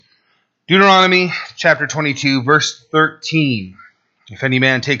Deuteronomy chapter 22, verse 13. If any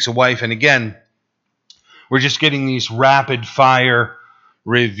man takes a wife, and again, we're just getting these rapid fire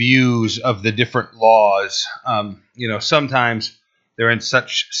reviews of the different laws. Sometimes they're in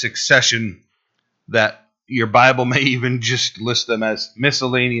such succession that your Bible may even just list them as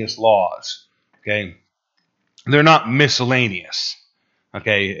miscellaneous laws. Okay, they're not miscellaneous.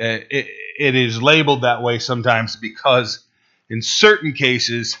 Okay, it is labeled that way sometimes because in certain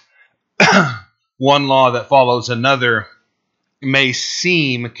cases, one law that follows another may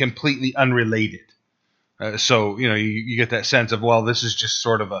seem completely unrelated. You get that sense of, well, this is just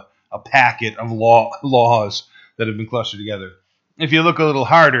sort of a packet of laws that have been clustered together. If you look a little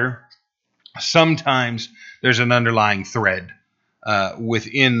harder, sometimes there's an underlying thread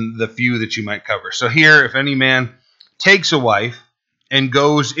within the few that you might cover. So here, if any man takes a wife and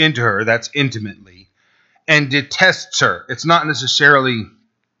goes into her, that's intimately, and detests her, it's not necessarily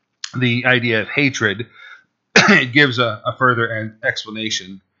the idea of hatred. It gives a further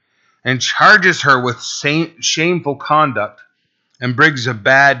explanation. And charges her with shameful conduct and brings a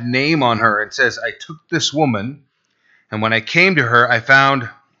bad name on her and says, I took this woman, and when I came to her, I found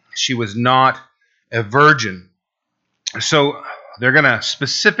she was not a virgin. So they're going to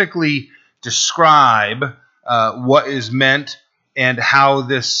specifically describe what is meant and how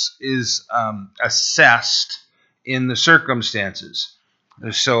this is assessed in the circumstances.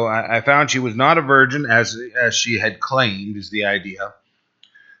 So I found she was not a virgin as she had claimed, is the idea.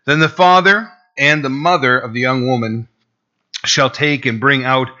 Then the father and the mother of the young woman shall take and bring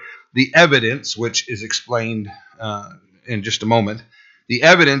out the evidence, which is explained in just a moment, the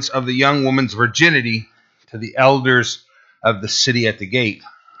evidence of the young woman's virginity to the elders of the city at the gate.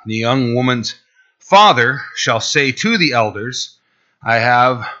 The young woman's father shall say to the elders,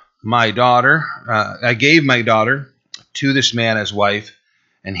 I gave my daughter to this man as wife,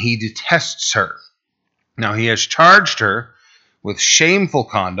 and he detests her. Now he has charged her with shameful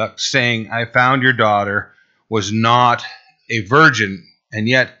conduct, saying, I found your daughter was not a virgin, and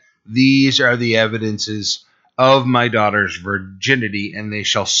yet these are the evidences of my daughter's virginity, and they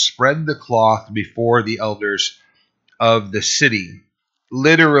shall spread the cloth before the elders of the city.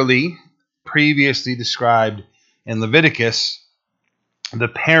 Literally, previously described in Leviticus, the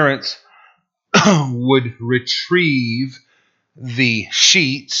parents would retrieve the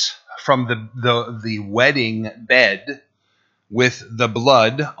sheets from the wedding bed with the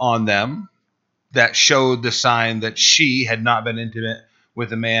blood on them that showed the sign that she had not been intimate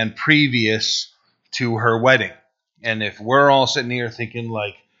with a man previous to her wedding. And if we're all sitting here thinking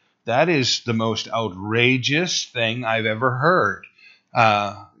like, that is the most outrageous thing I've ever heard,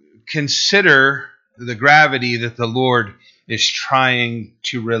 consider the gravity that the Lord is trying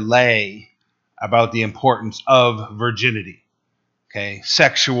to relay about the importance of virginity, okay,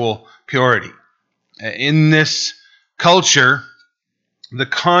 sexual purity. In this culture, the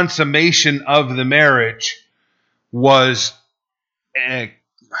consummation of the marriage was, and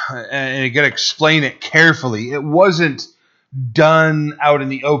you got to explain it carefully, it wasn't done out in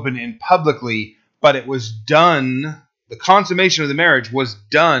the open and publicly, but it was done, the consummation of the marriage was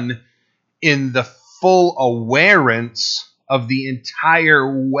done in the full awareness of the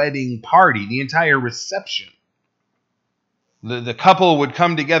entire wedding party, the entire reception. The couple would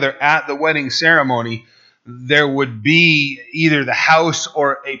come together at the wedding ceremony. There would be either the house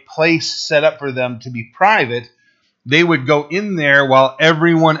or a place set up for them to be private. They would go in there while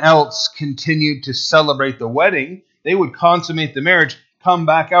everyone else continued to celebrate the wedding. They would consummate the marriage, come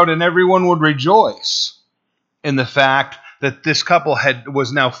back out, and everyone would rejoice in the fact that this couple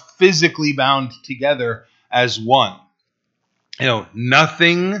was now physically bound together as one.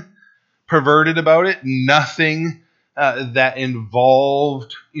 Nothing perverted about it, nothing that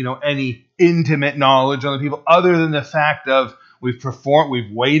involved, any intimate knowledge on the people, other than the fact of we've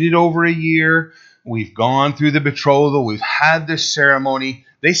waited over a year, we've gone through the betrothal, we've had this ceremony.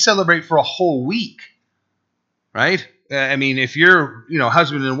 They celebrate for a whole week, right? I mean, if you're,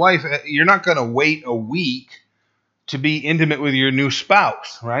 husband and wife, you're not going to wait a week to be intimate with your new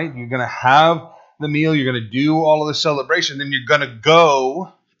spouse, right? You're going to have the meal, you're going to do all of the celebration, then you're going to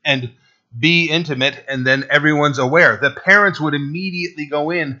go and be intimate, and then everyone's aware. The parents would immediately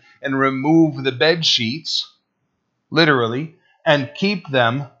go in and remove the bed sheets, literally, and keep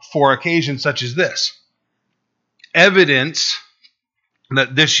them for occasions such as this. Evidence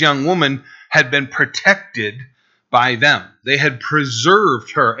that this young woman had been protected by them. They had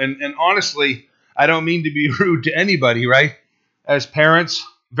preserved her. And honestly, I don't mean to be rude to anybody, right? As parents,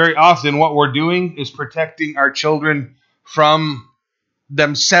 very often what we're doing is protecting our children from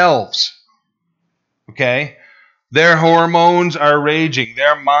themselves. Okay? Their hormones are raging.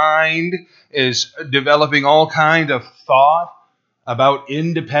 Their mind is developing all kind of thought about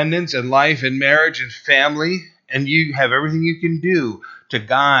independence and life and marriage and family, and you have everything you can do to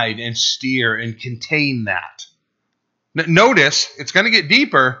guide and steer and contain that. Notice, it's going to get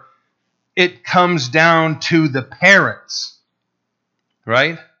deeper. It comes down to the parents,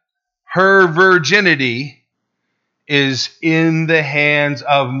 right? Her virginity is in the hands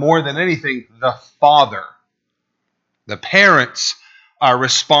of, more than anything, the father. The parents are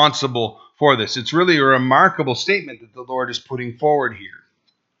responsible for this. It's really a remarkable statement that the Lord is putting forward here.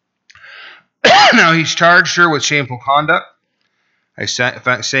 Now, he's charged her with shameful conduct,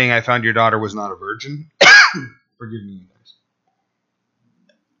 saying, I found your daughter was not a virgin. Forgive me,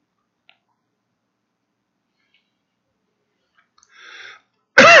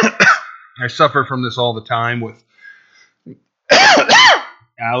 guys. I suffer from this all the time with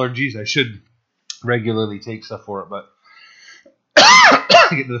allergies. I should regularly take stuff for it, but I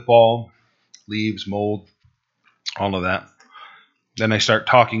get to the fall, leaves, mold, all of that. Then I start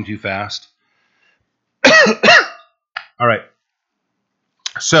talking too fast. All right.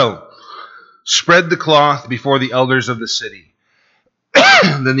 So, spread the cloth before the elders of the city.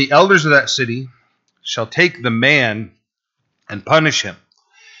 Then the elders of that city shall take the man and punish him,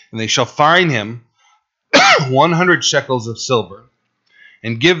 and they shall fine him 100 shekels of silver,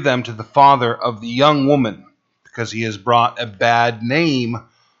 and give them to the father of the young woman, because he has brought a bad name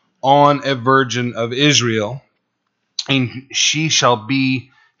on a virgin of Israel, and she shall be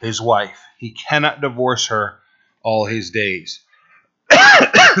his wife. He cannot divorce her all his days.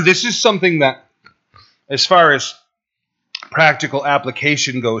 This is something that, as far as practical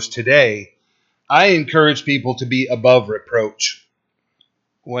application goes today, I encourage people to be above reproach.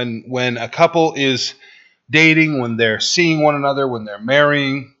 When a couple is dating, when they're seeing one another, when they're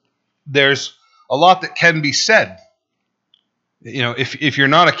marrying, there's a lot that can be said. You know, if you're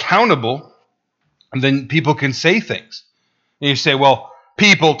not accountable, then people can say things. And you say, well,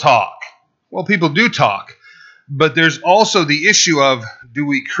 people talk. Well, people do talk. But there's also the issue of, do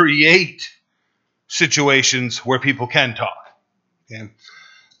we create situations where people can talk? Okay.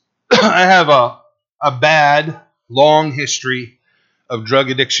 I have a bad, long history of drug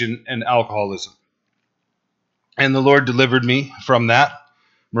addiction and alcoholism. And the Lord delivered me from that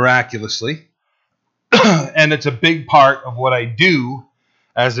miraculously. And it's a big part of what I do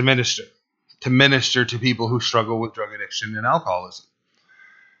as a minister, to minister to people who struggle with drug addiction and alcoholism.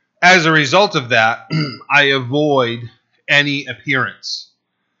 As a result of that, I avoid any appearance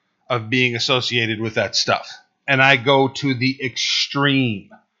of being associated with that stuff. And I go to the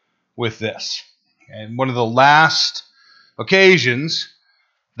extreme with this. And one of the last occasions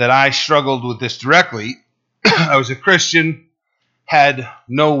that I struggled with this directly, I was a Christian, had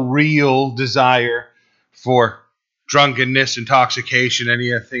no real desire for drunkenness, intoxication,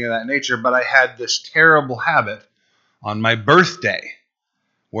 anything of that nature, but I had this terrible habit on my birthday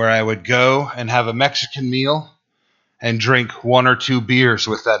where I would go and have a Mexican meal and drink 1 or 2 beers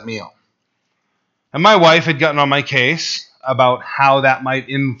with that meal. And my wife had gotten on my case about how that might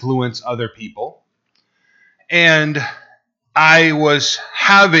influence other people. And I was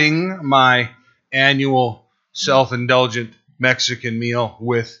having my annual self-indulgent Mexican meal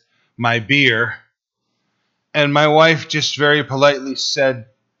with my beer. And my wife just very politely said,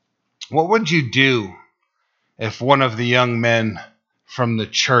 what would you do if one of the young men from the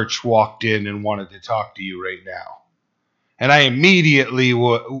church walked in and wanted to talk to you right now? And I immediately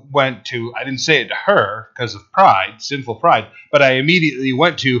went to, I didn't say it to her because of pride, sinful pride, but I immediately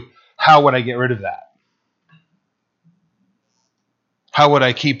went to, how would I get rid of that? How would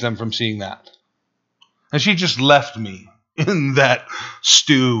I keep them from seeing that? And she just left me in that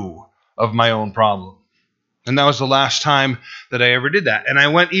stew of my own problem. And that was the last time that I ever did that. And I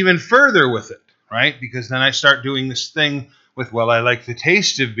went even further with it, right? Because then I start doing this thing with, well, I like the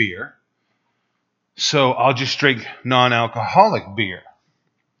taste of beer, so I'll just drink non-alcoholic beer.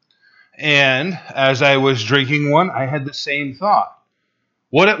 And as I was drinking one, I had the same thought.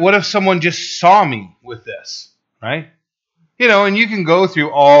 What if someone just saw me with this, right? You know, and you can go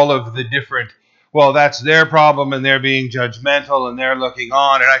through all of the different, well, that's their problem and they're being judgmental and they're looking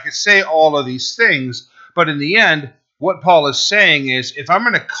on. And I could say all of these things, but in the end, what Paul is saying is, if I'm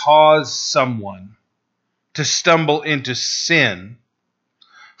going to cause someone to stumble into sin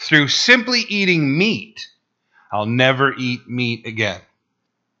through simply eating meat, I'll never eat meat again.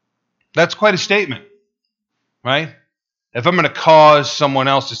 That's quite a statement, right? If I'm going to cause someone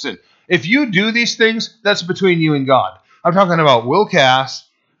else to sin. If you do these things, that's between you and God. I'm talking about Will Cass,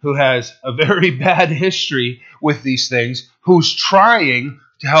 who has a very bad history with these things, who's trying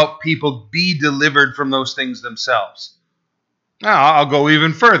to help people be delivered from those things themselves. Now, I'll go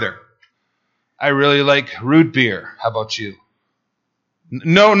even further. I really like root beer. How about you?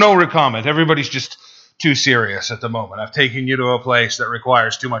 No comment. Everybody's just too serious at the moment. I've taken you to a place that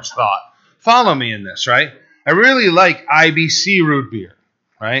requires too much thought. Follow me in this, right? I really like IBC root beer,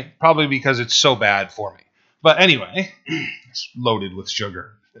 right? Probably because it's so bad for me. But anyway, it's loaded with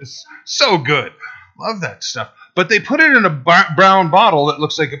sugar. It's so good. Love that stuff. But they put it in a brown bottle that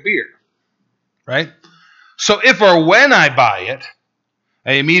looks like a beer, right? So if or when I buy it,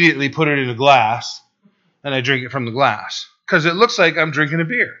 I immediately put it in a glass and I drink it from the glass because it looks like I'm drinking a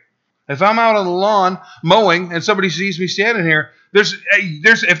beer. If I'm out on the lawn mowing and somebody sees me standing here, there's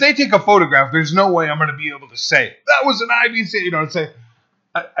if they take a photograph, there's no way I'm going to be able to say that was an IBC.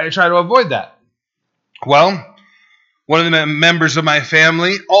 I try to avoid that. Well, one of the members of my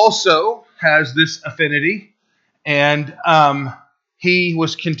family also has this affinity, and he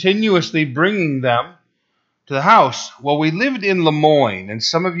was continuously bringing them to the house. Well, we lived in Lemoyne, and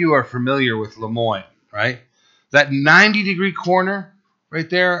some of you are familiar with Lemoyne, right? That 90-degree corner right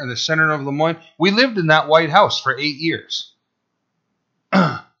there in the center of Lemoyne. We lived in that White House for 8 years.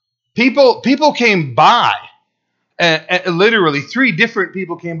 People came by, and literally 3 different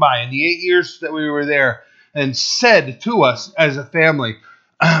people came by in the 8 years that we were there and said to us as a family,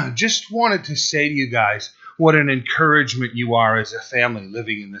 just wanted to say to you guys what an encouragement you are as a family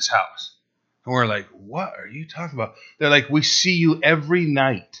living in this house. And we're like, what are you talking about? They're like, we see you every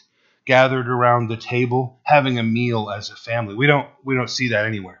night gathered around the table having a meal as a family. We don't see that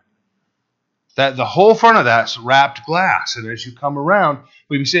anywhere. That the whole front of that's wrapped glass, and as you come around,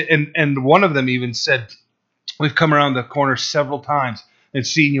 we sit. And one of them even said, we've come around the corner several times and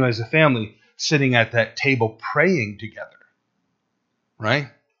seen you as a family sitting at that table praying together. Right?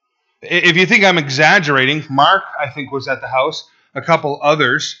 If you think I'm exaggerating, Mark, I think, was at the house. A couple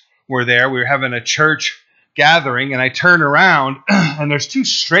others were there. We were having a church gathering, and I turn around, and there's 2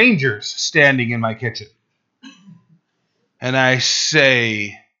 strangers standing in my kitchen. And I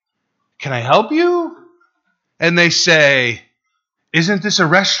say, can I help you? And they say, isn't this a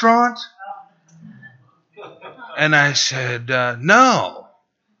restaurant? And I said, no,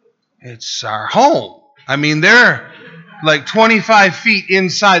 it's our home. I mean, they're like 25 feet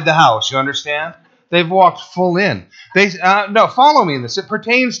inside the house, you understand? They've walked full in. No, follow me in this. It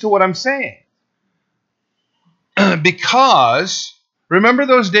pertains to what I'm saying. Because remember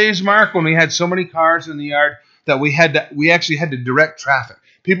those days, Mark, when we had so many cars in the yard that we actually had to direct traffic.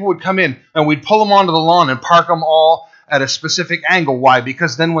 People would come in and we'd pull them onto the lawn and park them all at a specific angle. Why?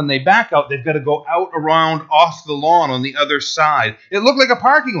 Because then when they back out, they've got to go out around off the lawn on the other side. It looked like a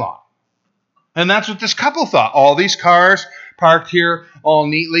parking lot. And that's what this couple thought. All these cars parked here all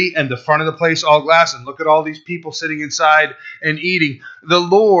neatly, and the front of the place all glass, and look at all these people sitting inside and eating. The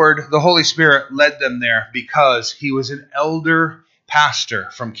Lord, the Holy Spirit, led them there because he was an elder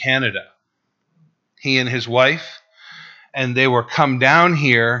pastor from Canada. He and his wife, and they were come down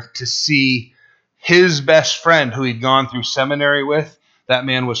here to see his best friend who he'd gone through seminary with. That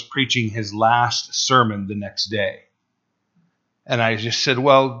man was preaching his last sermon the next day. And I just said,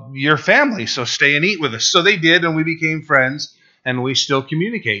 well, you're family, so stay and eat with us. So they did, and we became friends, and we still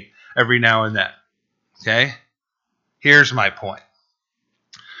communicate every now and then. Okay? Here's my point.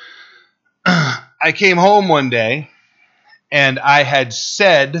 I came home one day, and I had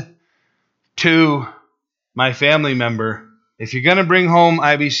said to my family member, if you're going to bring home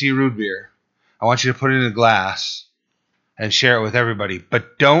IBC root beer, I want you to put it in a glass and share it with everybody.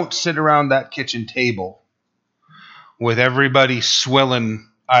 But don't sit around that kitchen table with everybody swilling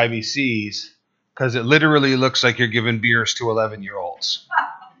IBCs, because it literally looks like you're giving beers to 11-year-olds.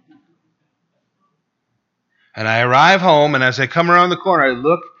 And I arrive home, and as I come around the corner, I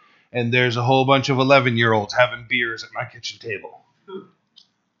look, and there's a whole bunch of 11-year-olds having beers at my kitchen table.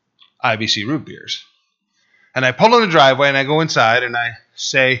 IBC root beers. And I pull in the driveway, and I go inside, and I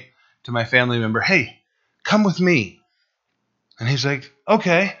say to my family member, hey, come with me. And he's like,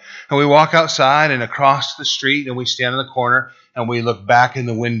 okay. And we walk outside and across the street, and we stand in the corner, and we look back in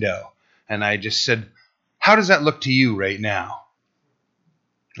the window. And I just said, how does that look to you right now?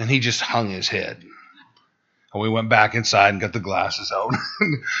 And he just hung his head. And we went back inside and got the glasses out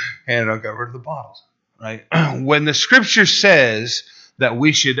and got rid of the bottles. Right? When the scripture says that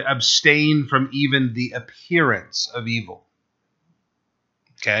we should abstain from even the appearance of evil.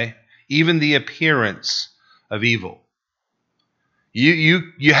 Okay? Even the appearance of evil.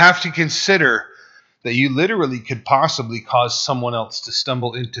 You have to consider that you literally could possibly cause someone else to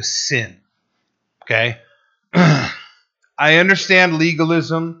stumble into sin. Okay? I understand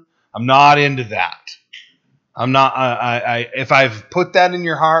legalism. I'm not into that. I'm not. If I've put that in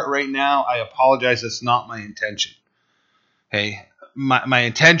your heart right now, I apologize. That's not my intention. Hey, my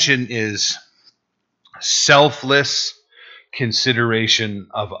intention is selfless consideration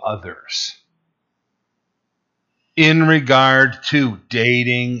of others in regard to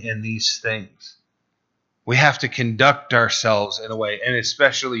dating and these things. We have to conduct ourselves in a way, and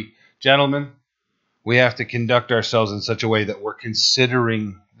especially, gentlemen, we have to conduct ourselves in such a way that we're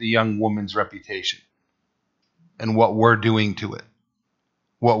considering the young woman's reputation and what we're doing to it,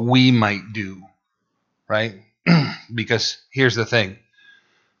 what we might do, right? Because here's the thing.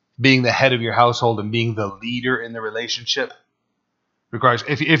 Being the head of your household and being the leader in the relationship requires,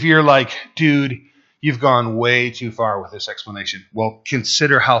 if you're like, dude, you've gone way too far with this explanation. Well,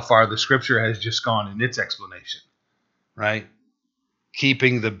 consider how far the scripture has just gone in its explanation, right?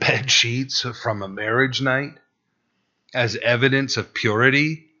 Keeping the bed sheets from a marriage night as evidence of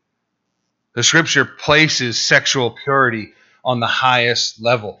purity. The scripture places sexual purity on the highest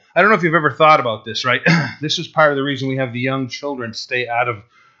level. I don't know if you've ever thought about this, right? This is part of the reason we have the young children stay out of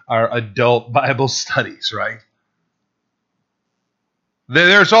our adult Bible studies, right?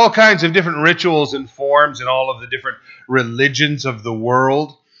 There's all kinds of different rituals and forms in all of the different religions of the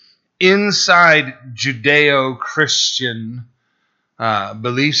world. Inside Judeo-Christian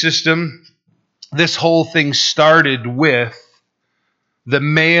belief system, this whole thing started with the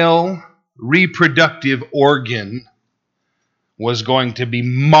male reproductive organ was going to be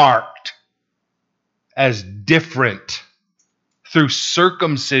marked as different through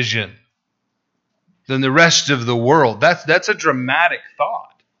circumcision than the rest of the world. That's a dramatic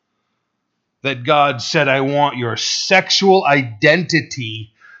thought. That God said, I want your sexual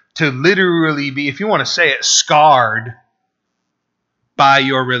identity to literally be, if you want to say it, scarred by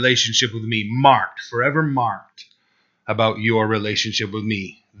your relationship with me. Marked, forever marked about your relationship with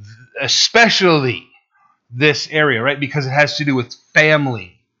me. Especially this area, right? Because it has to do with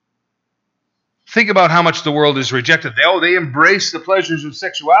family. Think about how much the world is rejected. They embrace the pleasures of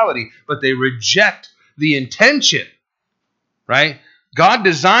sexuality, but they reject the intention, right? God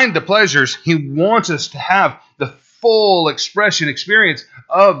designed the pleasures. He wants us to have the full expression, experience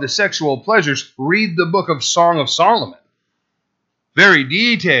of the sexual pleasures. Read the book of Song of Solomon. Very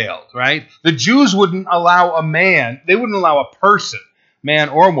detailed, right? The Jews wouldn't allow they wouldn't allow a person, man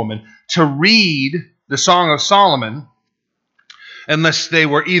or woman, to read the Song of Solomon unless they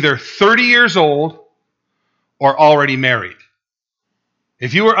were either 30 years old or already married.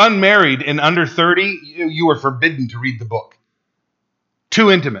 If you were unmarried and under 30, you were forbidden to read the book. Too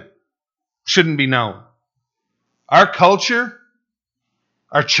intimate. Shouldn't be known. Our culture,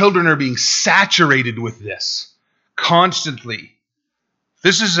 our children are being saturated with this constantly.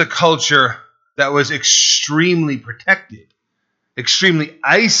 This is a culture that was extremely protected, extremely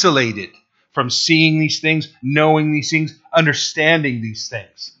isolated from seeing these things, knowing these things, understanding these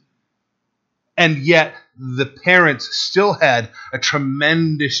things. And yet, the parents still had a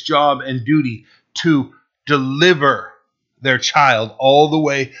tremendous job and duty to deliver their child all the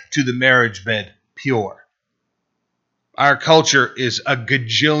way to the marriage bed pure. Our culture is a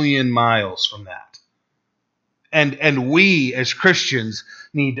gajillion miles from that. And we as Christians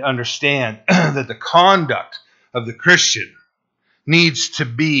need to understand that the conduct of the Christian needs to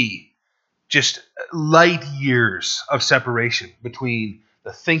be just light years of separation between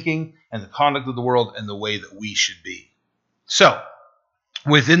the thinking and the conduct of the world and the way that we should be. So,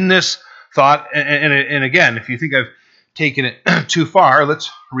 within this thought, and again, if you think I've taken it too far, let's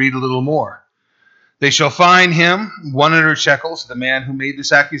read a little more. They shall fine him 100 shekels, the man who made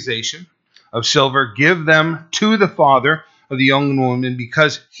this accusation of silver, give them to the father of the young woman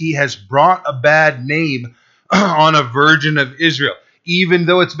because he has brought a bad name on a virgin of Israel. Even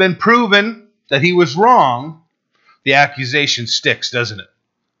though it's been proven that he was wrong, the accusation sticks, doesn't it?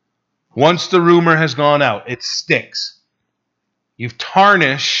 Once the rumor has gone out, it sticks. You've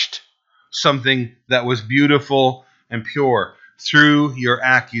tarnished something that was beautiful and pure through your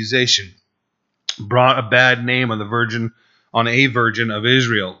accusation. Brought a bad name on a virgin of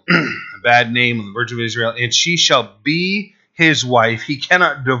Israel. A bad name on the virgin of Israel. And she shall be his wife. He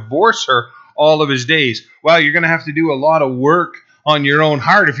cannot divorce her all of his days. Well, you're going to have to do a lot of work on your own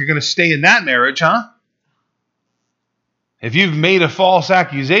heart if you're going to stay in that marriage, huh? If you've made a false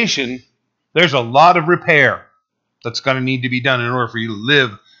accusation, there's a lot of repair that's going to need to be done in order for you to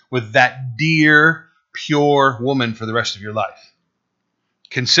live with that dear, pure woman for the rest of your life.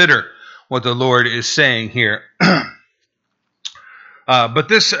 Consider what the Lord is saying here.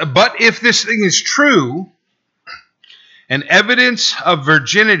 But if this thing is true, and evidence of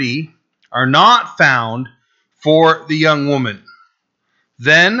virginity are not found for the young woman,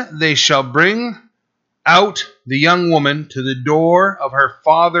 then they shall bring out the young woman to the door of her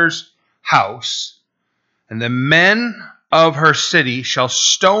father's house, and the men of her city shall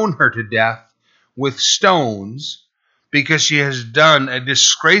stone her to death with stones, because she has done a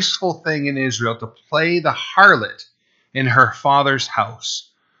disgraceful thing in Israel to play the harlot in her father's house.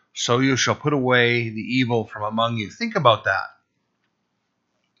 So you shall put away the evil from among you. Think about that.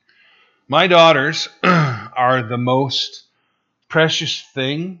 My daughters are the most precious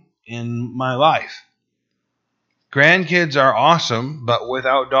thing in my life. Grandkids are awesome, but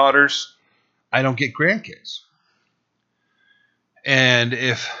without daughters, I don't get grandkids. And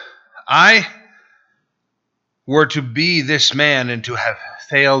if I were to be this man and to have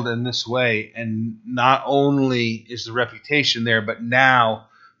failed in this way, and not only is the reputation there, but now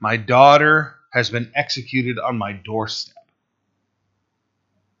my daughter has been executed on my doorstep.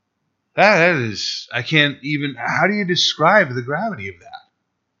 That is, I can't even, how do you describe the gravity of that?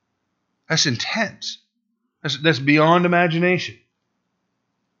 That's intense. That's beyond imagination.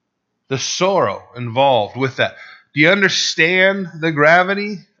 The sorrow involved with that. Do you understand the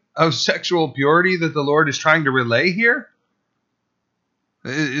gravity of sexual purity that the Lord is trying to relay here?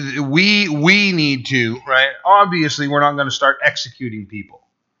 We need to, right? Obviously, we're not going to start executing people.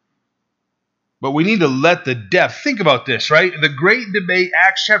 But we need to let the depth. Think about this, right? The great debate,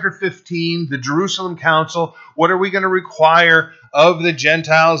 Acts chapter 15, the Jerusalem Council. What are we going to require of the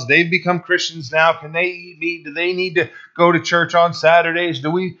Gentiles? They've become Christians now. Can they eat meat? Do they need to go to church on Saturdays?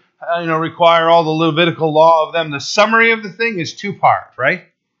 Do we require all the Levitical law of them? The summary of the thing is two-part, right?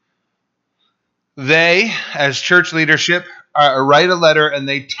 They, as church leadership, write a letter and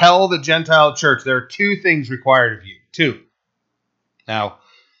they tell the Gentile church there are two things required of you. Two. Now,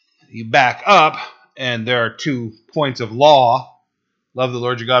 you back up, and there are 2 points of law. Love the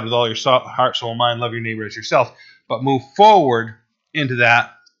Lord your God with all your heart, soul, and mind. Love your neighbor as yourself. But move forward into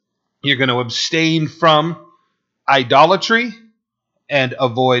that. You're going to abstain from idolatry and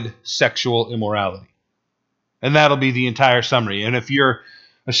avoid sexual immorality. And that'll be the entire summary. And if you're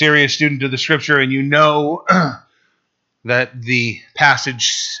a serious student of the Scripture and you know that the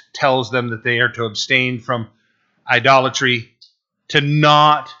passage tells them that they are to abstain from idolatry, to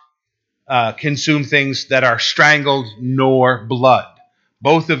not consume things that are strangled nor blood.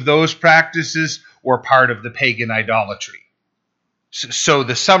 Both of those practices were part of the pagan idolatry. So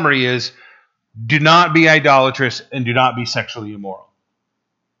the summary is, do not be idolatrous and do not be sexually immoral.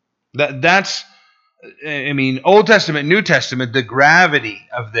 That's, Old Testament, New Testament, the gravity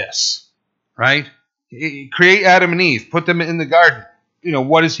of this, right? Create Adam and Eve, put them in the garden.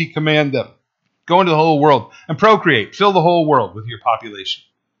 What does he command them? Go into the whole world and procreate. Fill the whole world with your population.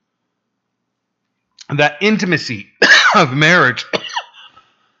 That intimacy of marriage,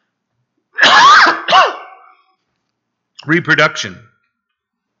 reproduction,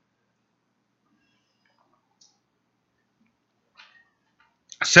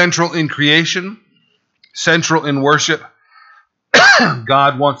 central in creation, central in worship.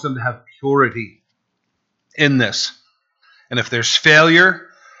 God wants them to have purity in this. And if there's failure,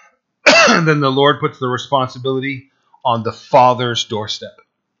 then the Lord puts the responsibility on the Father's doorstep.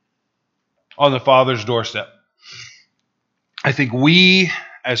 On the Father's doorstep. I think we,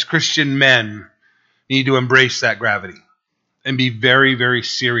 as Christian men, need to embrace that gravity and be very, very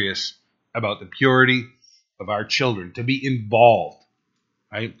serious about the purity of our children, to be involved,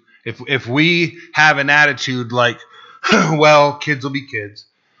 right? If we have an attitude like, well, kids will be kids,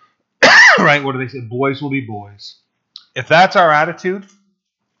 right? What do they say? Boys will be boys. If that's our attitude,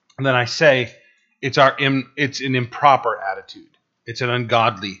 then I say it's an improper attitude. It's an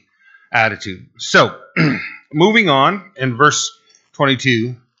ungodly attitude. So, moving on in verse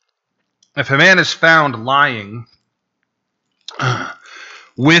 22, if a man is found lying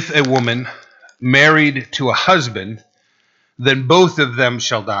with a woman married to a husband, then both of them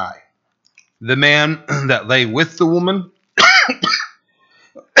shall die. The man that lay with the woman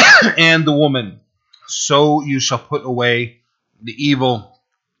and the woman. So you shall put away the evil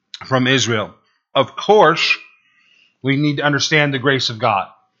from Israel. Of course, we need to understand the grace of God.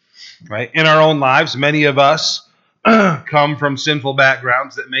 Right? In our own lives, many of us come from sinful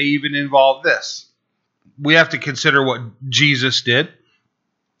backgrounds that may even involve this. We have to consider what Jesus did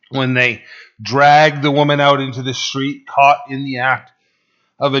when they dragged the woman out into the street, caught in the act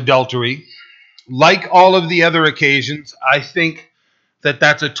of adultery. Like all of the other occasions, I think that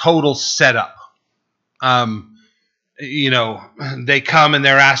that's a total setup. They come and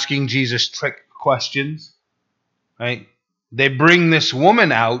they're asking Jesus trick questions, right? They bring this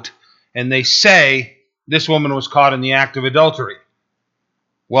woman out and they say this woman was caught in the act of adultery.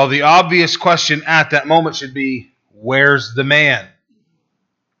 Well, the obvious question at that moment should be, where's the man?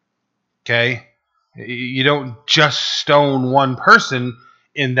 Okay? You don't just stone one person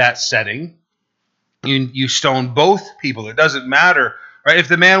in that setting. You stone both people. It doesn't matter, right? If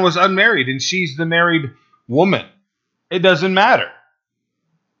the man was unmarried and she's the married woman, it doesn't matter.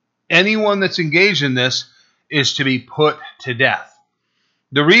 Anyone that's engaged in this is to be put to death.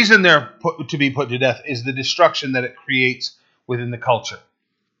 The reason they're to be put to death is the destruction that it creates within the culture.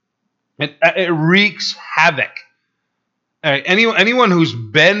 It wreaks havoc. Anyone who's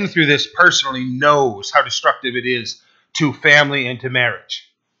been through this personally knows how destructive it is to family and to marriage.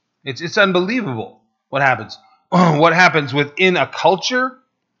 It's unbelievable what happens. What happens within a culture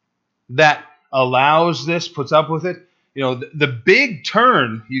that allows this, puts up with it. The big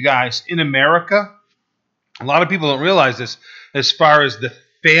turn, you guys, in America, a lot of people don't realize this, as far as the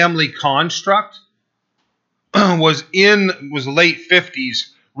family construct, was late 50s,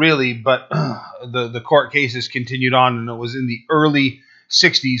 really, but the court cases continued on, and it was in the early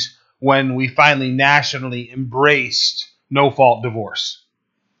 60s when we finally nationally embraced no-fault divorce.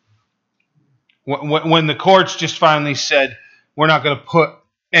 When the courts just finally said, we're not going to put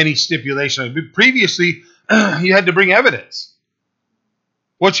any stipulation. Previously, you had to bring evidence.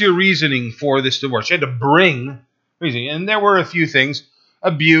 What's your reasoning for this divorce? You had to bring reasoning. And there were a few things.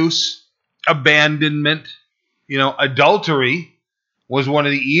 Abuse, abandonment, adultery was one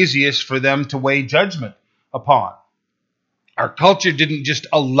of the easiest for them to weigh judgment upon. Our culture didn't just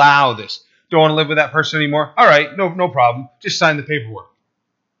allow this. Don't want to live with that person anymore? All right, no problem. Just sign the paperwork.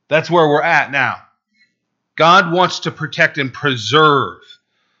 That's where we're at now. God wants to protect and preserve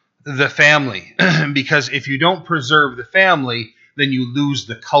the family, because if you don't preserve the family, then you lose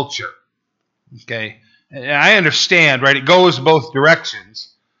the culture. Okay? And I understand, right? It goes both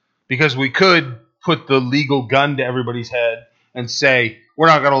directions, because we could put the legal gun to everybody's head and say, we're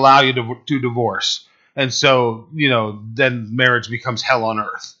not going to allow you to divorce. And so, then marriage becomes hell on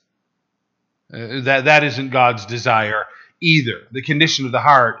earth. That isn't God's desire either. The condition of the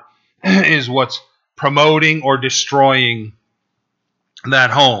heart is what's promoting or destroying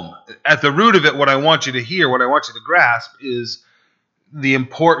that home. At the root of it, what I want you to hear, what I want you to grasp, is the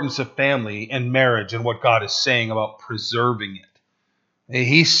importance of family and marriage and what God is saying about preserving it.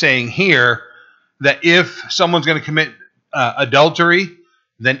 He's saying here that if someone's going to commit adultery,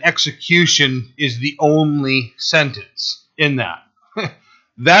 then execution is the only sentence in that.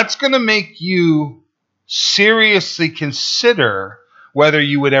 That's going to make you seriously consider whether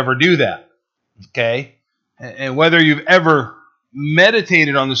you would ever do that. Okay? And whether you've ever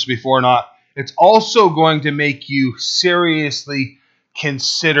meditated on this before or not, it's also going to make you seriously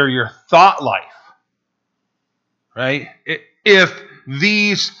consider your thought life. Right? If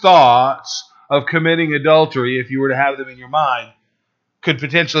these thoughts of committing adultery, if you were to have them in your mind, could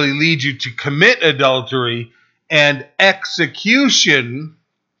potentially lead you to commit adultery, and execution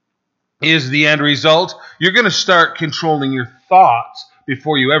is the end result, you're going to start controlling your thoughts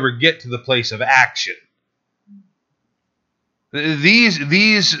before you ever get to the place of action.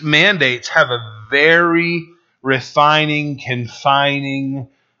 These mandates have a very refining, confining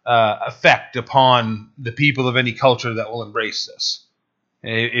effect upon the people of any culture that will embrace this.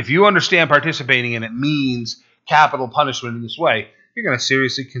 If you understand participating in it means capital punishment in this way, you're going to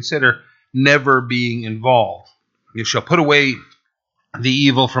seriously consider never being involved. You shall put away the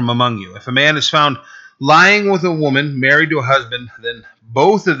evil from among you. If a man is found lying with a woman married to a husband, then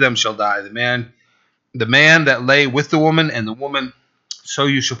both of them shall die. The man that lay with the woman, and the woman, so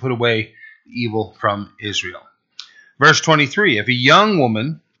you shall put away the evil from Israel. Verse 23, if a young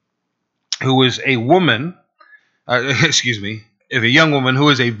woman who is a woman, if a young woman who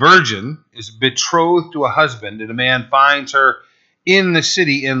is a virgin is betrothed to a husband, and a man finds her in the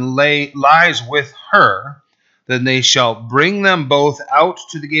city and lies with her, then they shall bring them both out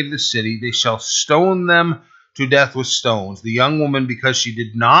to the gate of the city. They shall stone them to death with stones. The young woman, because she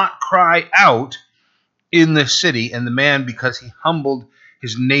did not cry out in the city, and the man, because he humbled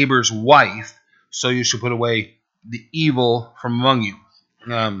his neighbor's wife, so you shall put away the evil from among you.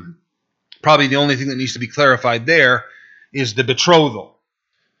 Probably the only thing that needs to be clarified there is the betrothal,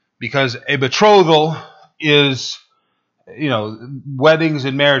 because a betrothal is, weddings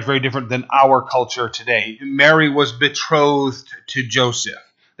and marriage very different than our culture today. Mary was betrothed to Joseph.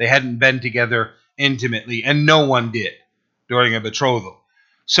 They hadn't been together intimately, and no one did during a betrothal.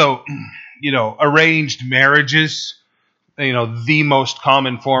 So, arranged marriages, the most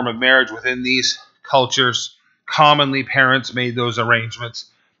common form of marriage within these cultures, commonly parents made those arrangements.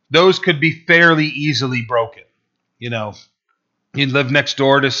 Those could be fairly easily broken. You'd live next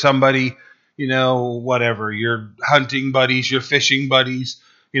door to somebody, whatever, your hunting buddies, your fishing buddies,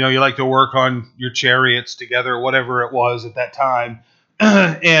 you like to work on your chariots together, whatever it was at that time.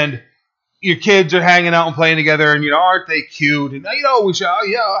 And your kids are hanging out and playing together, and aren't they cute? And we should,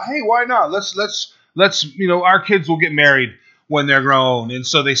 yeah, hey, why not? Let's our kids will get married when they're grown, and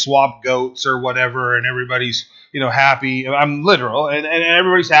so they swap goats or whatever, and everybody's happy. I'm literal, and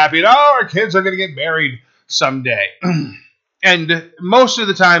everybody's happy. And our kids are going to get married someday, and most of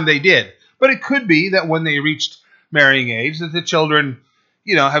the time they did. But it could be that when they reached marrying age, that the children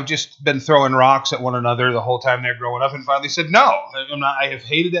have just been throwing rocks at one another the whole time they're growing up, and finally said, no, I'm not. I have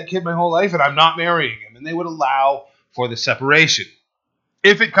hated that kid my whole life, and I'm not marrying him. And they would allow for the separation.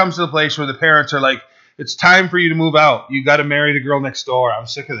 If it comes to the place where the parents are like, it's time for you to move out, you got to marry the girl next door, I'm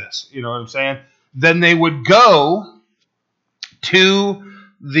sick of this, you know what I'm saying? Then they would go to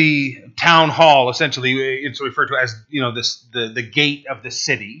the town hall, essentially. It's referred to as the gate of the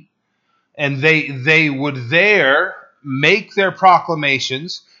city, and they would there make their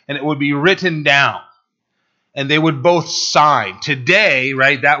proclamations, and it would be written down, and they would both sign. Today,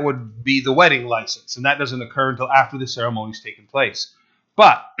 right, that would be the wedding license, and that doesn't occur until after the ceremony's taken place.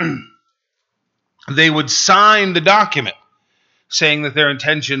 But they would sign the document saying that their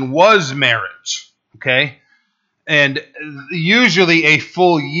intention was marriage, okay? And usually a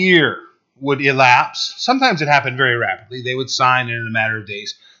full year would elapse. Sometimes it happened very rapidly. They would sign in a matter of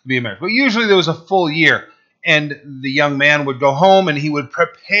days to be married. But usually there was a full year. And the young man would go home and he would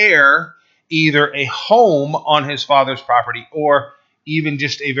prepare either a home on his father's property or even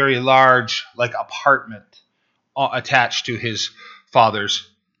just a very large apartment attached to his father's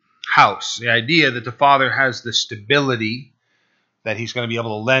house. The idea that the father has the stability that he's going to be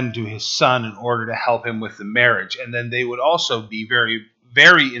able to lend to his son in order to help him with the marriage. And then they would also be very,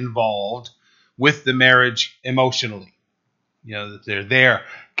 very involved with the marriage emotionally. That they're there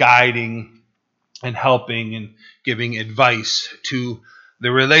guiding and helping and giving advice to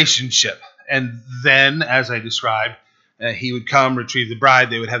the relationship. And then, as I described, he would come, retrieve the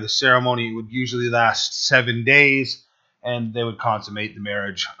bride. They would have the ceremony. It would usually last 7 days, and they would consummate the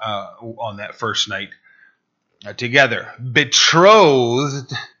marriage on that first night together.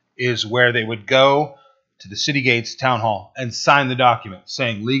 Betrothed is where they would go to the city gates, town hall, and sign the document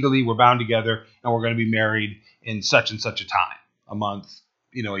saying, legally, we're bound together, and we're going to be married in such and such a time, a month,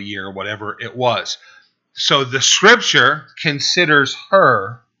 a year, whatever it was. So the scripture considers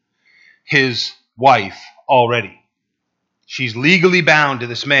her his wife already. She's legally bound to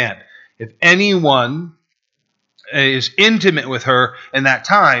this man. If anyone is intimate with her in that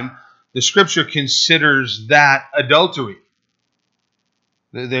time, the scripture considers that adultery.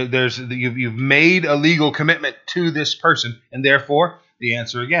 You've made a legal commitment to this person, and therefore the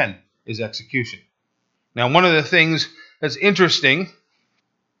answer again is execution. Now, one of the things that's intriguing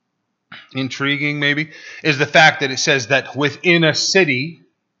maybe, is the fact that it says that within a city,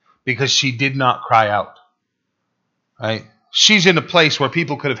 because she did not cry out. Right? She's in a place where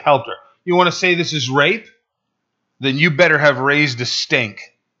people could have helped her. You want to say this is rape? Then you better have raised a stink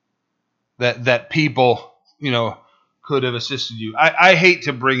that people, could have assisted you. I hate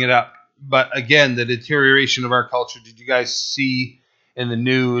to bring it up, but again, the deterioration of our culture. Did you guys see in the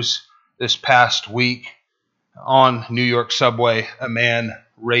news this past week on New York subway, a man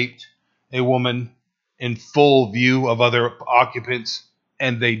raped a woman in full view of other occupants,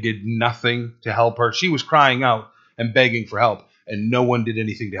 and they did nothing to help her? She was crying out and begging for help, and no one did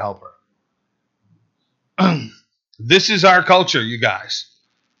anything to help her. This is our culture, you guys.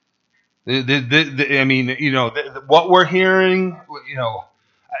 What we're hearing,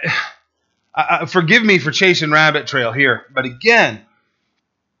 forgive me for chasing rabbit trail here, but again,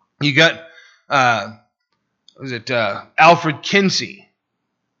 you got, Alfred Kinsey,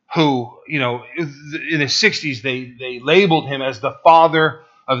 who, in the 60s, they labeled him as the father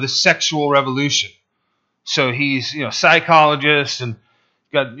of the sexual revolution. So he's, psychologist and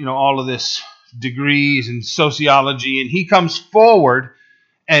got, all of this degrees in sociology, and he comes forward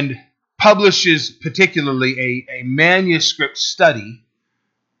and publishes particularly a manuscript study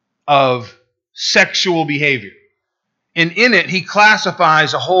of sexual behavior. And in it, he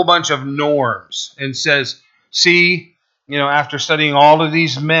classifies a whole bunch of norms and says, see, after studying all of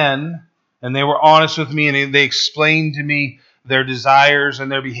these men, and they were honest with me, and they explained to me their desires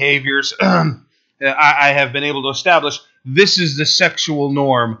and their behaviors, I have been able to establish this is the sexual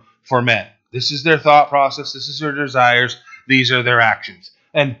norm for men. This is their thought process. This is their desires. These are their actions.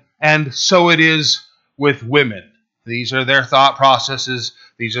 And so it is with women. These are their thought processes.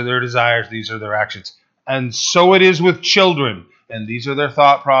 These are their desires. These are their actions. And so it is with children. And these are their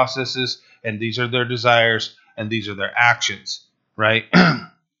thought processes. And these are their desires. And these are their actions. Right?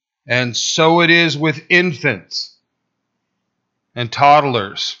 And so it is with infants and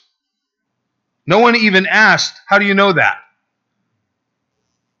toddlers. No one even asked, how do you know that?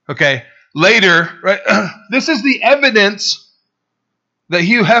 Okay, Later, right, this is the evidence that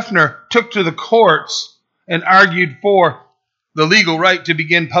Hugh Hefner took to the courts and argued for the legal right to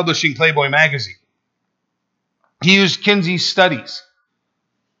begin publishing Playboy magazine. He used Kinsey's studies.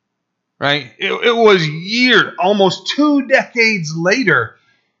 Right? It was years, almost 2 decades later,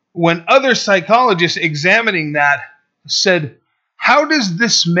 when other psychologists examining that said, how does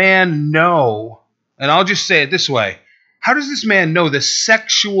this man know, and I'll just say it this way, how does this man know the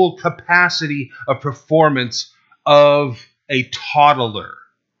sexual capacity of performance of a toddler?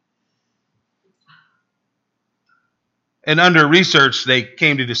 And under research, they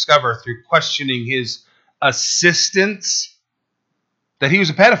came to discover through questioning his assistants that he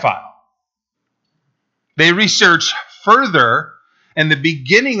was a pedophile. They researched further, and the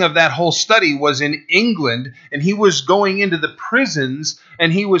beginning of that whole study was in England, and he was going into the prisons,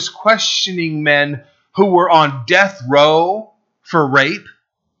 and he was questioning men who were on death row for rape,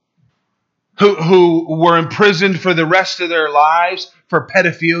 who were imprisoned for the rest of their lives for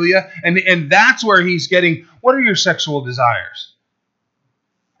pedophilia, and that's where he's getting, what are your sexual desires?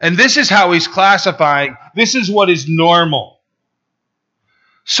 And this is how he's classifying, this is what is normal.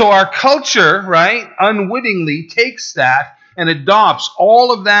 So our culture, right, unwittingly takes that and adopts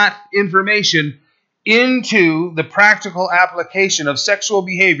all of that information into the practical application of sexual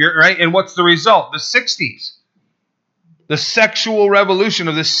behavior, right? And what's the result? The 60s. The sexual revolution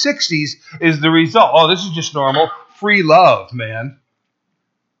of the 60s is the result. Oh, this is just normal. Free love, man.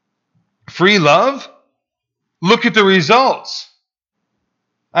 Free love? Look at the results.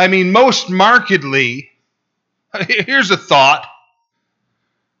 I mean, most markedly, here's a thought.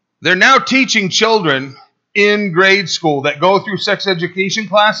 They're now teaching children in grade school that go through sex education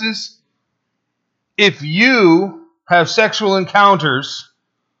classes, if you have sexual encounters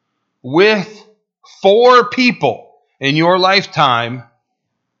with 4 people in your lifetime,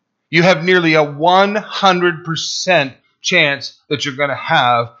 you have nearly a 100% chance that you're going to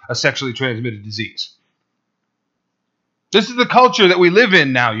have a sexually transmitted disease. This is the culture that we live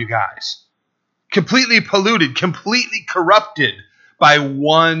in now, you guys. Completely polluted, completely corrupted by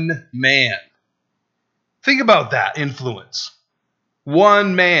one man. Think about that influence.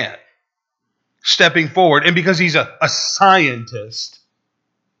 One man stepping forward. And because he's a scientist,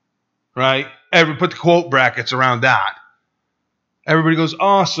 right? Put the quote brackets around that. Everybody goes,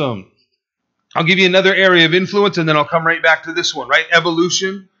 awesome. I'll give you another area of influence and then I'll come right back to this one, right?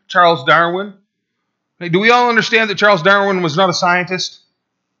 Evolution, Charles Darwin. Hey, do we all understand that Charles Darwin was not a scientist?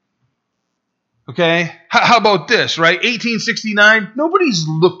 Okay, how about this, right? 1869, nobody's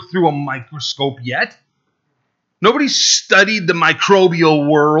looked through a microscope yet. Nobody's studied the microbial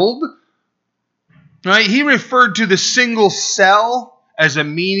world. Right? He referred to the single cell as a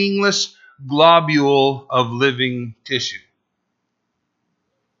meaningless globule of living tissue.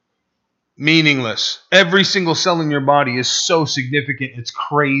 Meaningless. Every single cell in your body is so significant, it's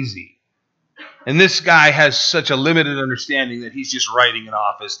crazy. And this guy has such a limited understanding that he's just writing it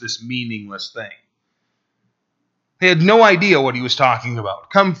off as this meaningless thing. He had no idea what he was talking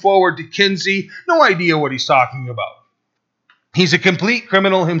about. Come forward to Kinsey, no idea what he's talking about. He's a complete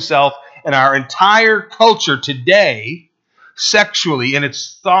criminal himself, and our entire culture today, sexually, in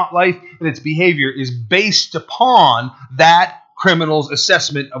its thought life and its behavior, is based upon that criminal's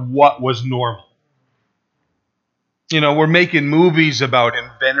assessment of what was normal. You know, we're making movies about him,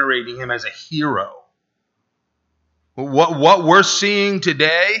 venerating him as a hero. What we're seeing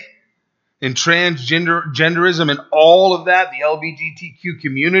today in transgenderism and all of that, the LGBTQ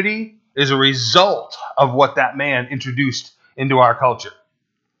community, is a result of what that man introduced into our culture.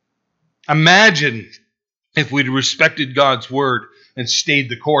 Imagine if we'd respected God's word and stayed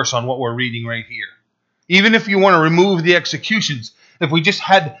the course on what we're reading right here. Even if you want to remove the executions, if we just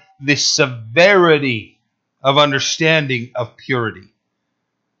had the severity of understanding of purity,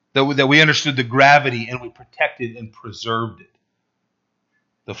 that we understood the gravity and we protected and preserved it.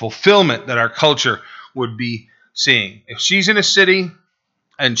 The fulfillment that our culture would be seeing. If she's in a city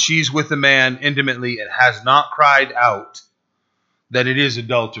and she's with a man intimately and has not cried out that it is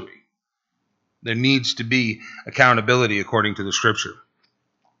adultery, there needs to be accountability according to the scripture.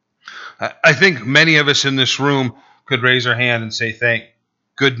 I think many of us in this room could raise our hand and say, thank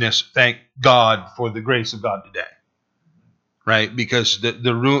God for the grace of God today. Right? Because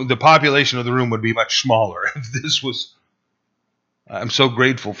the population of the room would be much smaller if this was. I'm so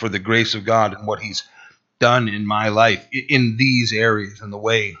grateful for the grace of God and what He's done in my life in these areas and the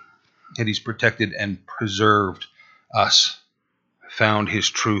way that He's protected and preserved us, found His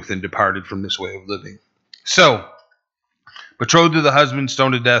truth and departed from this way of living. So, betrothed to the husband,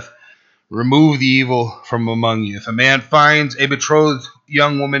 stoned to death, remove the evil from among you. If a man finds a betrothed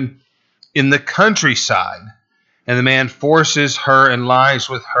young woman in the countryside, and the man forces her and lies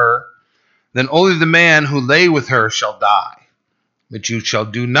with her, then only the man who lay with her shall die. But you shall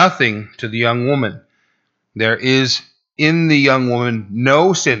do nothing to the young woman. There is in the young woman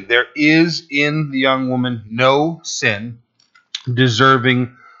no sin. There is in the young woman no sin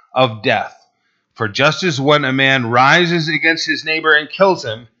deserving of death. For just as when a man rises against his neighbor and kills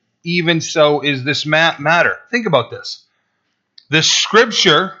him, even so is this matter. Think about this. The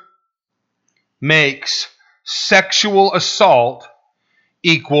scripture makes sexual assault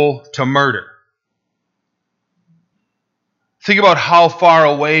equal to murder. Think about how far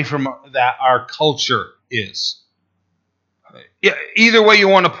away from that our culture is. Either way you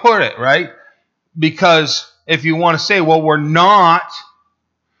want to put it, right? Because if you want to say, well, we're not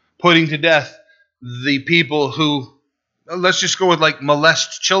putting to death the people who, let's just go with like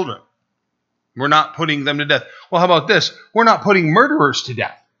molest children. We're not putting them to death. Well, how about this? We're not putting murderers to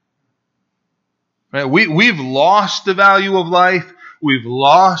death. Right? We've lost the value of life. We've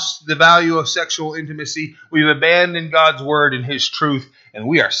lost the value of sexual intimacy. We've abandoned God's word and his truth, and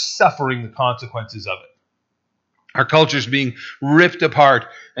we are suffering the consequences of it. Our culture is being ripped apart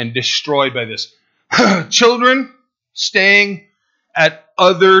and destroyed by this. Children staying at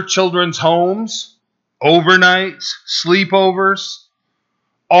other children's homes, overnights, sleepovers,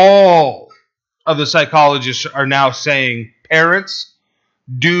 all of the psychologists are now saying, parents,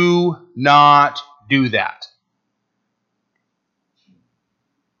 do not do that.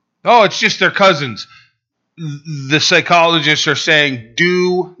 Oh, it's just their cousins. The psychologists are saying,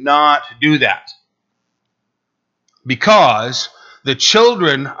 do not do that. Because the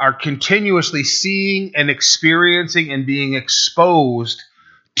children are continuously seeing and experiencing and being exposed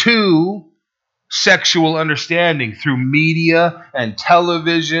to sexual understanding through media and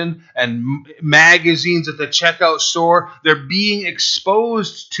television and magazines at the checkout store. They're being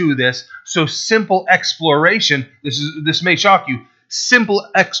exposed to this. So simple exploration, this may shock you, simple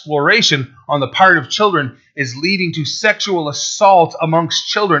exploration on the part of children is leading to sexual assault amongst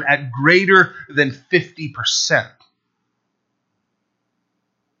children at greater than 50%.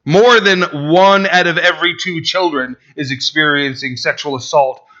 More than 1 out of every 2 children is experiencing sexual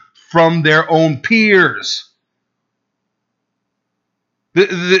assault from their own peers.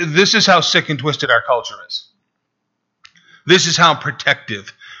 This is how sick and twisted our culture is. This is how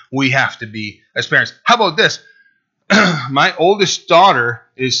protective we have to be as parents. How about this? My oldest daughter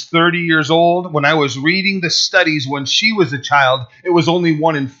is 30 years old. When I was reading the studies when she was a child, it was only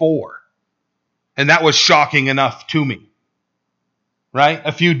 1 in 4. And that was shocking enough to me. Right?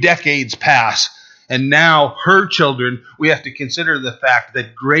 A few decades pass, and now her children, we have to consider the fact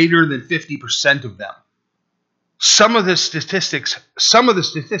that greater than 50% of them, some of the statistics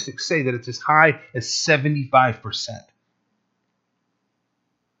say that it's as high as 75%.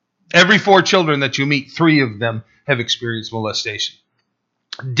 Every 4 children that you meet, 3 of them have experienced molestation.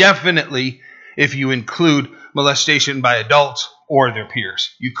 Definitely, if you include molestation by adults or their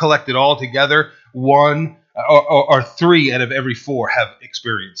peers. You collect it all together, 1 or 3 out of every 4 have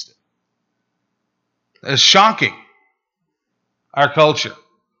experienced it. It's shocking, our culture.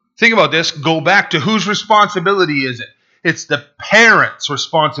 Think about this. Go back to whose responsibility is it? It's the parents'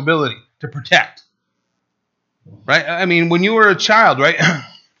 responsibility to protect. Right? I mean, when you were a child, right?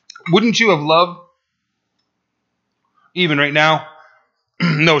 Wouldn't you have loved, even right now,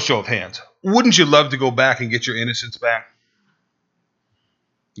 no show of hands, wouldn't you love to go back and get your innocence back?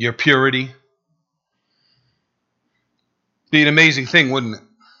 Your purity? Be an amazing thing, wouldn't it?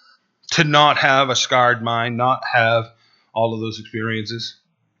 To not have a scarred mind, not have all of those experiences.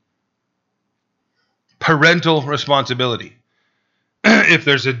 Parental responsibility. If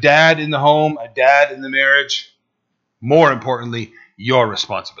there's a dad in the home, a dad in the marriage, more importantly, your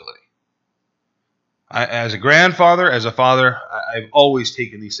responsibility. As a grandfather, as a father, I've always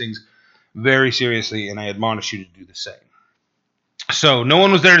taken these things very seriously, and I admonish you to do the same. So no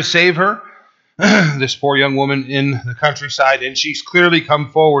one was there to save her. This poor young woman in the countryside, and she's clearly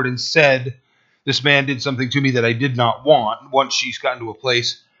come forward and said, this man did something to me that I did not want. Once she's gotten to a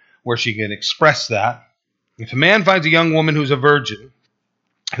place where she can express that. If a man finds a young woman who's a virgin,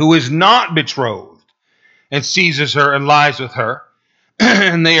 who is not betrothed, and seizes her and lies with her,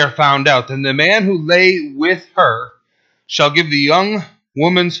 and they are found out, then the man who lay with her shall give the young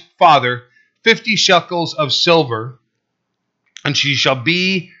woman's father 50 shekels of silver, and she shall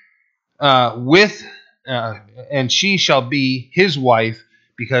be and she shall be his wife,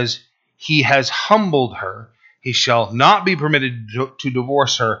 because he has humbled her. He shall not be permitted to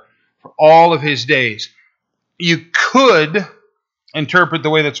divorce her for all of his days. You could interpret the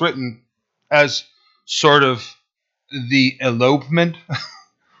way that's written as sort of the elopement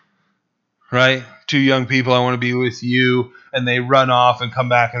right? Two young people, I want to be with you, and they run off and come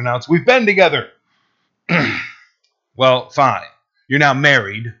back and announce, we've been together. Well, fine. You're now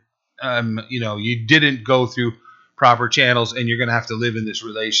married. You didn't go through proper channels, and you're going to have to live in this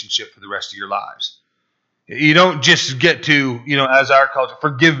relationship for the rest of your lives. You don't just get to, as our culture,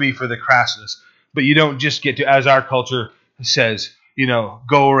 forgive me for the crassness, but you don't just get to, as our culture says,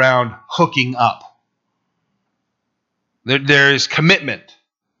 go around hooking up. There is commitment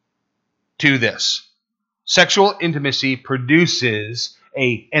to this. Sexual intimacy produces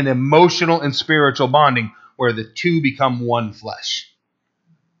an emotional and spiritual bonding where the two become one flesh.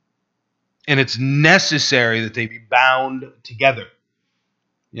 And it's necessary that they be bound together.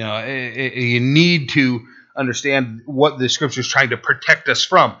 You need to understand what the Scripture is trying to protect us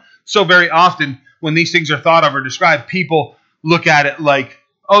from. So very often, when these things are thought of or described, people look at it like,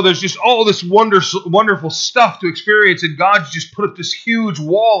 oh, there's just all this wonderful stuff to experience, and God's just put up this huge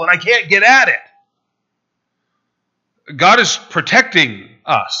wall, and I can't get at it. God is protecting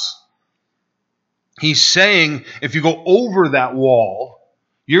us. He's saying, if you go over that wall,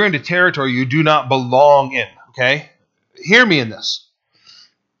 you're into territory you do not belong in, okay? Hear me in this.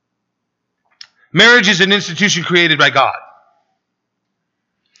 Marriage is an institution created by God.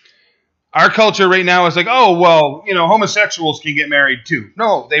 Our culture right now is like, oh, well, homosexuals can get married too.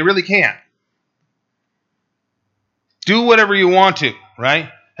 No, they really can't. Do whatever you want to, right?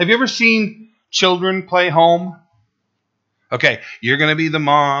 Have you ever seen children play home? Okay, you're going to be the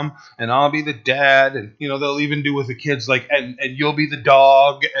mom, and I'll be the dad, and, they'll even do with the kids, like, and you'll be the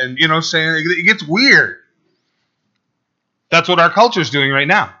dog, and, saying it gets weird. That's what our culture's doing right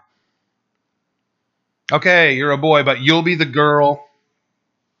now. Okay, you're a boy, but you'll be the girl.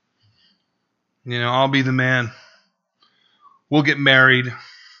 I'll be the man. We'll get married.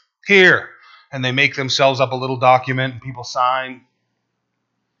 Here. And they make themselves up a little document and people sign.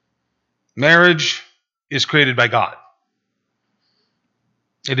 Marriage is created by God.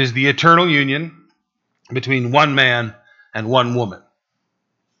 It is the eternal union between one man and one woman.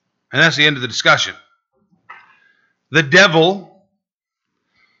 And that's the end of the discussion. The devil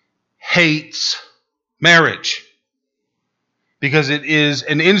hates marriage because it is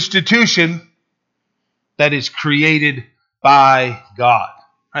an institution that is created by God,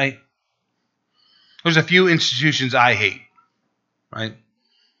 right? There's a few institutions I hate, right?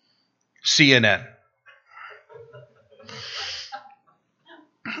 CNN,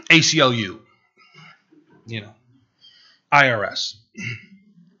 ACLU, IRS.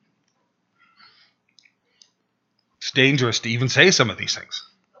 It's dangerous to even say some of these things,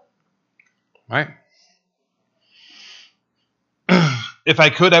 right? If I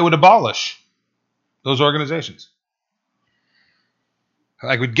could, I would abolish those organizations.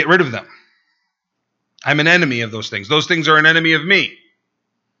 I would get rid of them. I'm an enemy of those things. Those things are an enemy of me.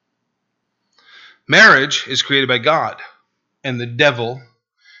 Marriage is created by God, and the devil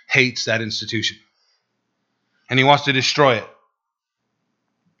hates that institution. And he wants to destroy it.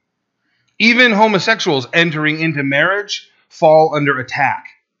 Even homosexuals entering into marriage fall under attack.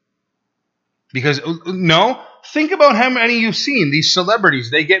 Because, think about how many you've seen. These celebrities,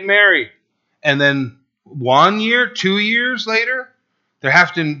 they get married. And then 1 year, 2 years later, they're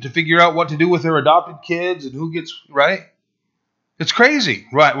having to figure out what to do with their adopted kids and who gets, right? It's crazy,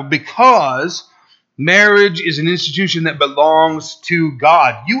 right? Well, because marriage is an institution that belongs to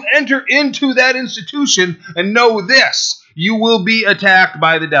God. You enter into that institution and know this. You will be attacked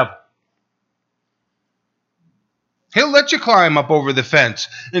by the devil. He'll let you climb up over the fence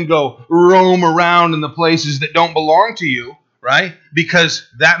and go roam around in the places that don't belong to you, right? Because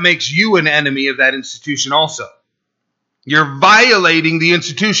that makes you an enemy of that institution also. You're violating the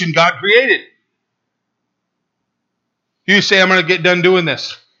institution God created. You say, I'm going to get done doing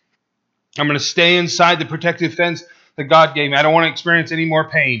this. I'm going to stay inside the protective fence that God gave me. I don't want to experience any more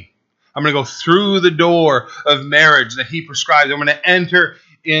pain. I'm going to go through the door of marriage that He prescribes. I'm going to enter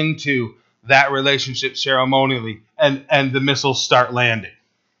into that relationship ceremonially, and the missiles start landing.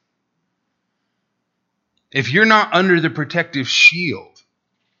 If you're not under the protective shield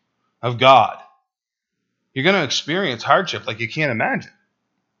of God, you're going to experience hardship like you can't imagine.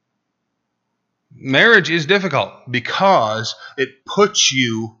 Marriage is difficult because it puts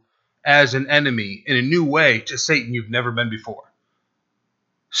you as an enemy in a new way to Satan you've never been before.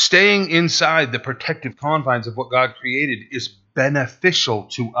 Staying inside the protective confines of what God created is beneficial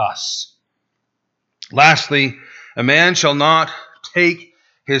to us. Lastly, a man shall not take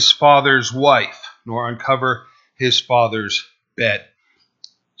his father's wife, nor uncover his father's bed.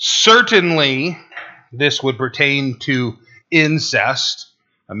 Certainly, this would pertain to incest,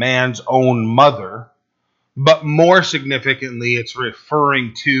 a man's own mother, but more significantly, it's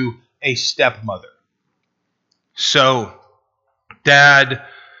referring to a stepmother. So, dad,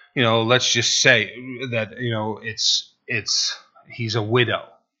 let's just say that, he's a widow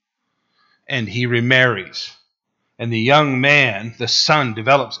and he remarries. And the young man, the son,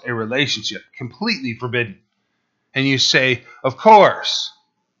 develops a relationship completely forbidden. And you say, of course.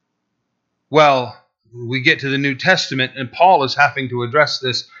 Well, we get to the New Testament and Paul is having to address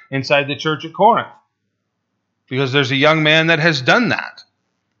this inside the church at Corinth. Because there's a young man that has done that.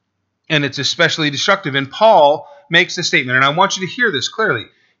 And it's especially destructive. And Paul makes a statement, and I want you to hear this clearly.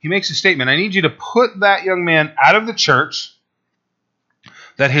 He makes a statement. I need you to put that young man out of the church,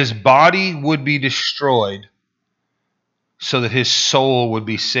 that his body would be destroyed, so that his soul would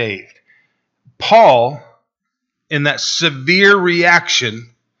be saved. Paul, in that severe reaction,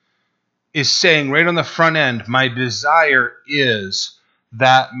 is saying right on the front end, my desire is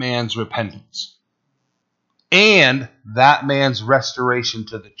that man's repentance and that man's restoration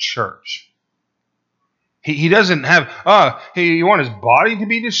to the church. He doesn't have, hey, you want his body to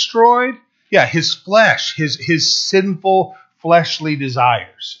be destroyed? Yeah, his flesh, his sinful fleshly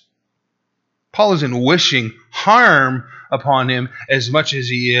desires. Paul isn't wishing harm upon him as much as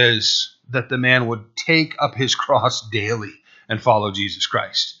he is that the man would take up his cross daily and follow Jesus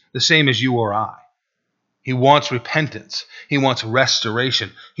Christ, the same as you or I. He wants repentance. He wants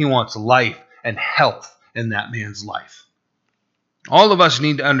restoration. He wants life and health in that man's life. All of us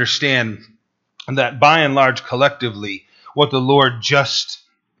need to understand that by and large, collectively, what the Lord just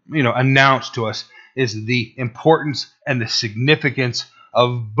announced to us is the importance and the significance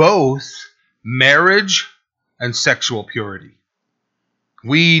of both marriage and sexual purity.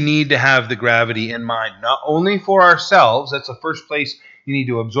 We need to have the gravity in mind, not only for ourselves, that's the first place you need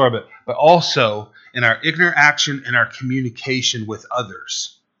to absorb it, but also in our interaction and our communication with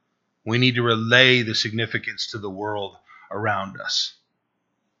others. We need to relay the significance to the world around us.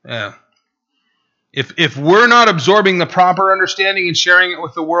 Yeah. If we're not absorbing the proper understanding and sharing it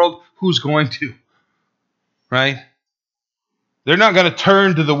with the world, who's going to? Right? They're not going to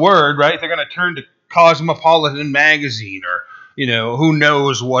turn to the Word, right? They're going to turn to Cosmopolitan magazine or, who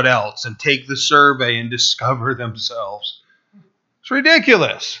knows what else and take the survey and discover themselves. It's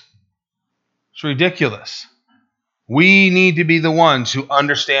ridiculous. It's ridiculous. We need to be the ones who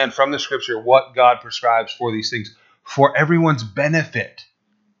understand from the Scripture what God prescribes for these things for everyone's benefit.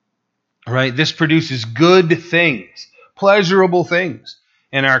 Right? This produces good things, pleasurable things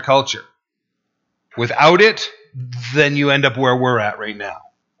in our culture. Without it, then you end up where we're at right now.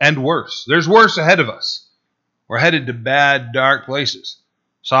 And worse. There's worse ahead of us. We're headed to bad, dark places.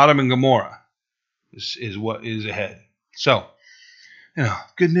 Sodom and Gomorrah is what is ahead. So,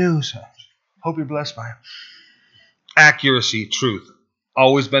 good news. Hope you're blessed by it. Accuracy, truth,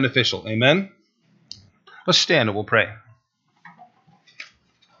 always beneficial. Amen? Let's stand and we'll pray.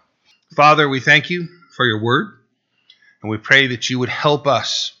 Father, we thank you for your word, and we pray that you would help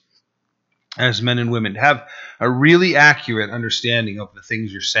us as men and women to have a really accurate understanding of the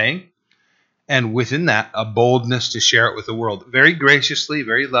things you're saying, and within that, a boldness to share it with the world, very graciously,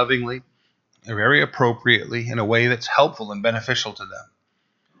 very lovingly, and very appropriately, in a way that's helpful and beneficial to them.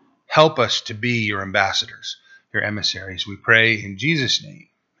 Help us to be your ambassadors, your emissaries. We pray in Jesus' name.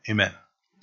 Amen.